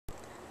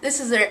This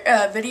is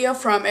a video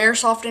from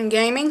Airsoft and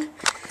Gaming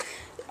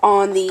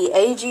on the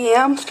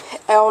Agm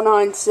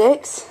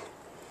L96,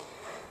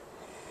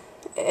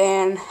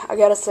 and I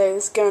gotta say,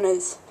 this gun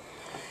is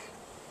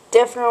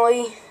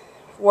definitely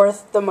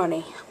worth the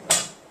money.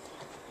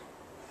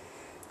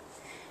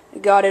 I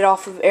got it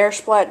off of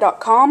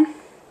airsplat.com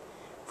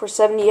for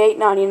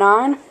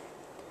 $78.99,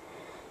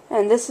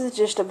 and this is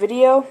just a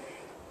video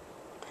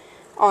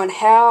on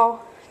how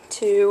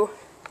to,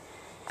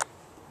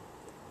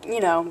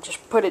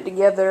 just put it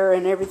together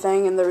and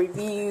everything, and the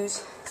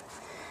reviews.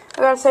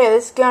 I gotta say,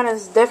 this gun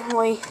is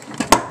definitely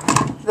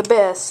the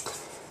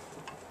best.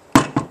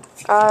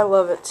 I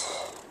love it.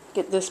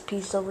 Get this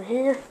piece over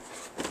here.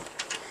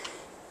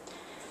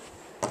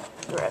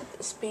 Grab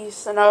this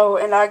piece. And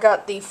I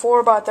got the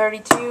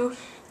 4x32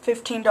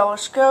 $15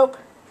 scope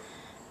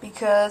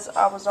because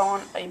I was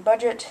on a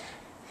budget.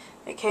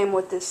 It came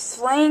with this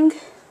sling,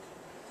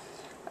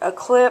 a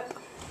clip,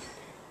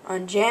 a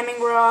jamming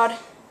rod,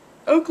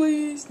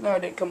 Oakleys. No,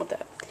 it didn't come with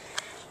that.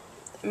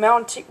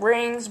 Mounting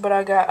rings, but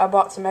I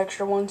bought some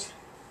extra ones,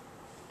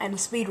 and a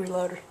speed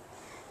reloader.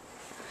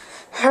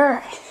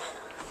 Alright,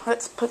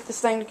 let's put this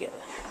thing together.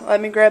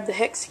 Let me grab the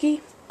hex key.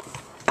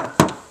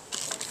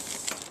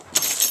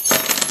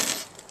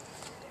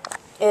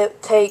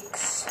 It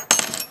takes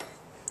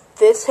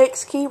this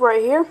hex key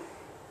right here.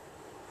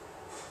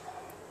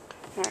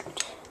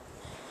 Alright.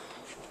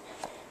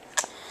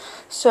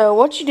 So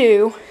what you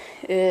do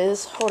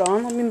is, hold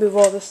on, let me move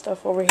all this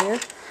stuff over here.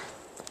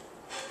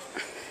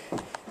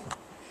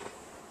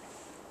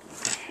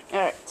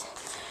 Alright.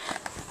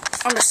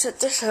 I'm going to set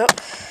this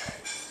up.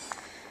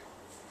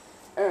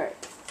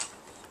 Alright.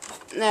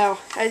 Now,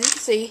 as you can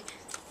see,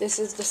 this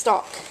is the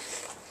stock.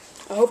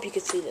 I hope you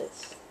can see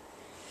this.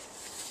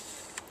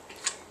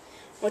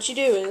 What you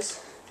do is,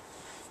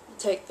 you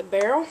take the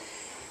barrel.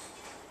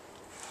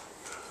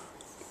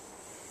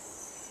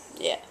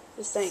 Yeah,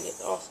 this thing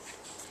is awesome.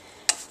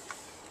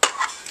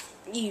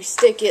 You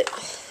stick it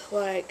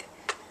like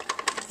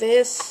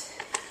this.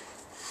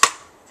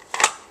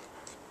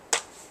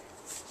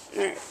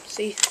 Alright,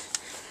 see?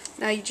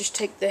 Now you just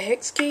take the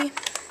hex key.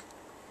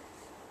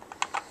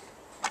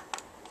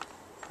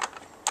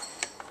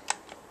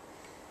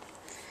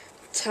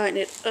 Tighten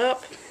it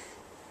up.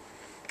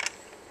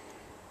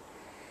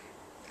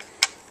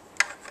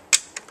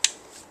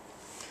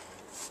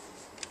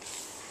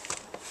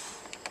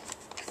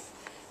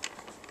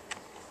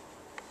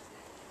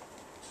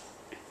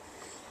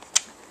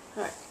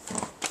 Alright,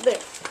 there.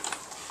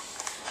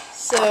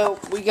 So,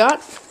 we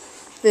got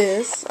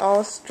this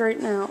all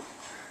straightened out.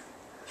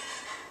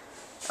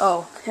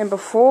 Oh, and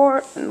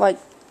before, like,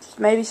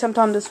 maybe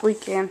sometime this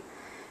weekend,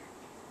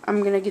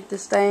 I'm gonna get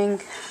this thing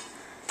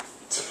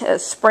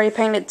spray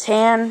painted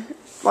tan,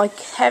 like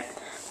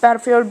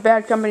Battlefield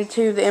Bad Company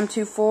 2, the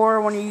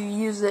M24, when you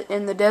use it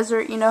in the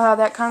desert. You know how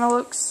that kind of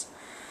looks?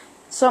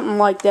 Something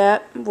like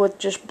that, with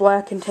just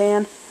black and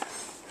tan.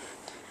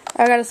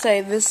 I gotta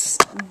say, this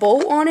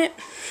bolt on it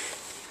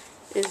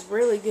is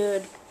really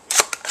good.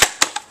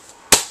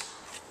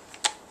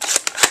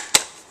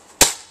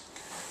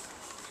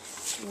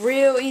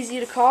 Real easy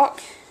to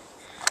caulk,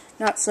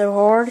 not so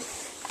hard.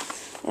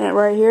 And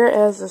right here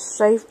as a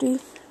safety.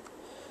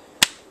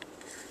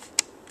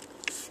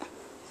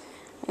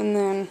 And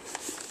then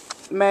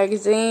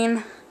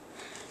magazine.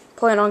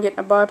 Plan on getting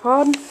a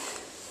bipod.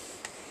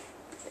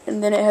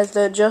 And then it has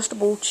the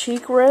adjustable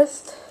cheek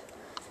rest,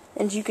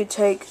 and you could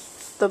take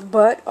the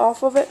butt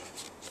off of it.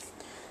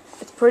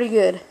 It's pretty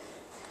good.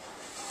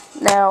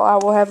 Now I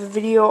will have a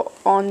video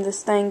on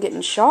this thing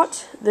getting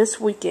shot this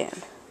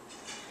weekend.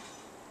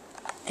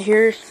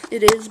 Here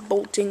it is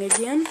bolting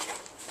again.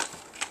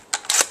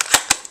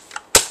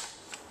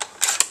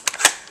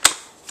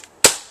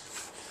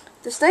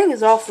 This thing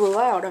is awfully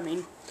loud,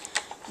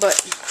 but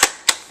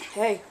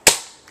hey,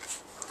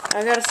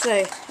 I gotta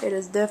say, it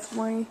is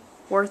definitely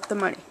worth the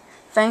money.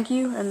 Thank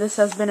you, and this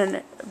has been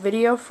a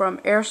video from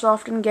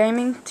Airsoft and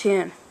Gaming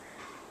 10.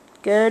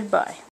 Goodbye.